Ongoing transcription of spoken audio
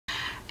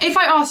If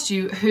I asked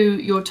you who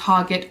your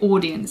target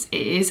audience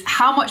is,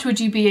 how much would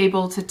you be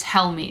able to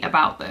tell me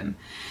about them?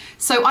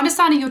 So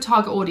understanding your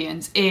target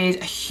audience is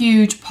a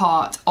huge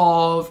part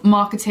of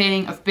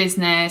marketing, of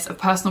business, of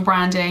personal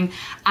branding.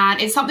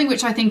 And it's something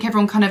which I think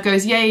everyone kind of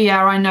goes,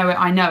 yeah, I know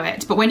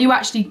it. But when you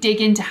actually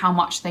dig into how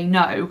much they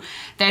know,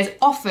 there's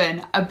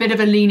often a bit of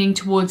a leaning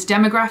towards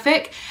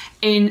demographic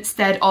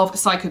instead of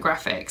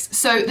psychographics.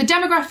 So the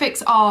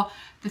demographics are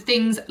the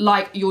things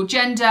like your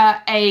gender,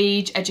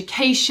 age,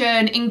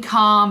 education,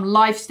 income,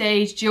 life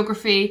stage,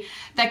 geography.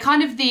 They're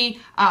kind of the,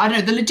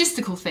 the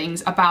logistical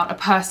things about a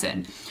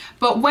person.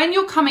 But when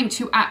you're coming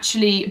to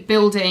actually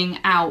building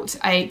out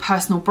a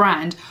personal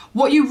brand,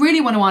 what you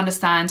really want to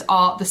understand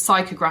are the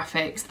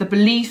psychographics, the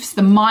beliefs,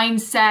 the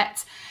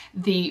mindset,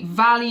 the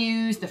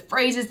values, the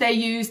phrases they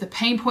use, the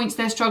pain points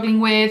they're struggling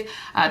with,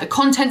 the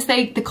content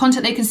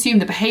they consume,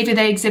 the behavior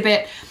they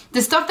exhibit,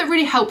 the stuff that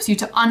really helps you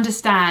to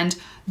understand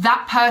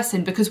that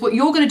person. Because what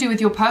you're going to do with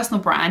your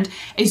personal brand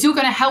is you're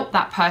going to help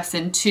that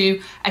person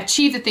to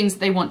achieve the things that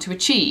they want to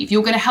achieve.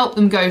 You're going to help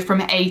them go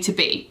from A to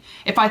B.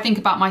 If I think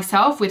about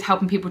myself with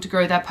helping people to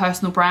grow their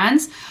personal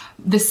brands,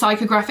 the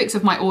psychographics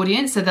of my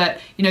audience so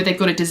that, they've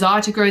got a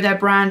desire to grow their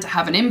brand, to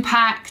have an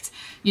impact,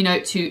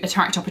 to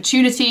attract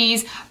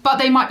opportunities, but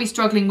they might be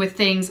struggling with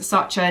things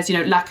such as,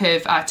 lack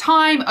of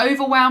time,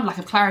 overwhelm, lack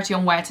of clarity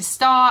on where to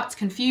start,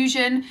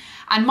 confusion.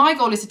 And my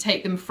goal is to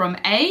take them from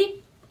A,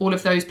 all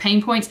of those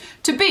pain points,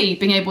 to B,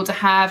 being able to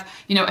have,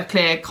 a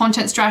clear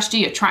content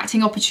strategy,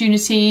 attracting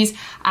opportunities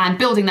and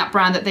building that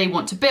brand that they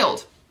want to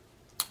build.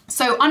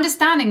 So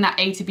understanding that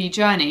A to B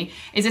journey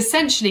is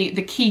essentially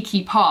the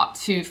key part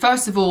to,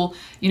 first of all,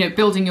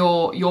 building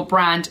your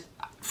brand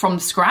from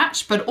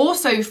scratch, but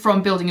also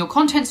from building your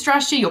content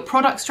strategy, your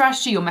product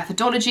strategy, your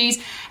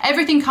methodologies.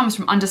 Everything comes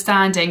from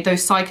understanding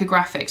those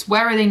psychographics.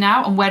 Where are they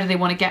now and where do they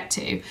want to get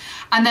to?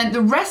 And then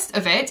the rest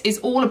of it is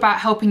all about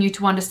helping you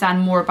to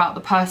understand more about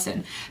the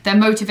person, their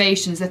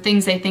motivations, the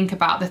things they think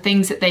about, the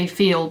things that they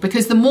feel,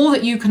 because the more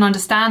that you can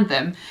understand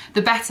them,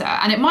 the better.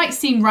 And it might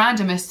seem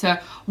random as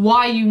to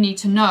why you need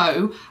to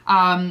know,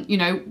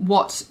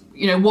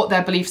 what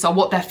their beliefs are,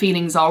 what their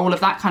feelings are, all of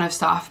that kind of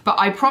stuff. But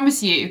I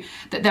promise you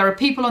that there are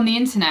people on the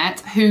internet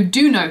who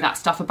do know that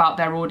stuff about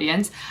their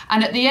audience.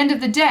 And at the end of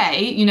the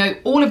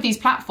day, all of these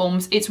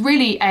platforms, it's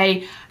really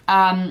a,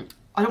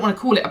 I don't want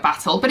to call it a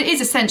battle, but it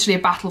is essentially a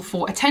battle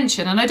for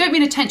attention. And I don't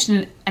mean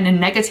attention in a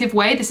negative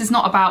way. This is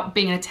not about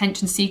being an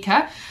attention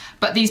seeker,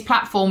 but these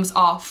platforms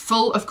are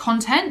full of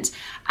content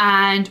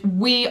and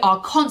we are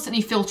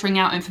constantly filtering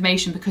out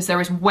information because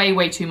there is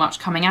way too much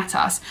coming at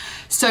us.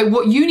 So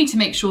what you need to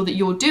make sure that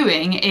you're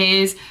doing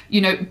is,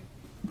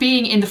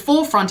 being in the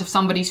forefront of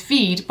somebody's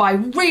feed by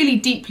really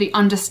deeply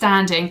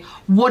understanding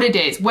what it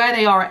is, where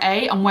they are at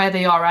A and where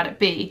they are at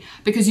B,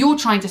 because you're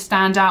trying to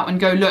stand out and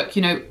go, look,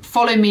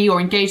 follow me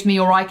or engage me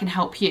or I can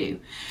help you.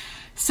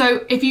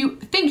 So if you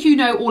think you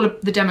know all of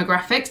the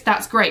demographics,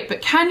 that's great,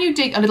 but can you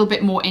dig a little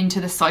bit more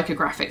into the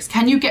psychographics?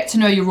 Can you get to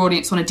know your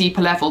audience on a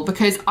deeper level?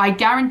 Because I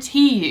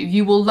guarantee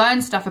you will learn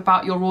stuff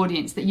about your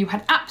audience that you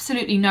had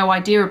absolutely no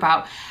idea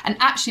about and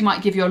actually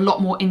might give you a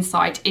lot more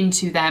insight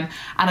into them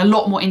and a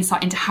lot more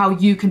insight into how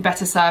you can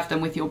better serve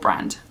them with your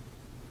brand.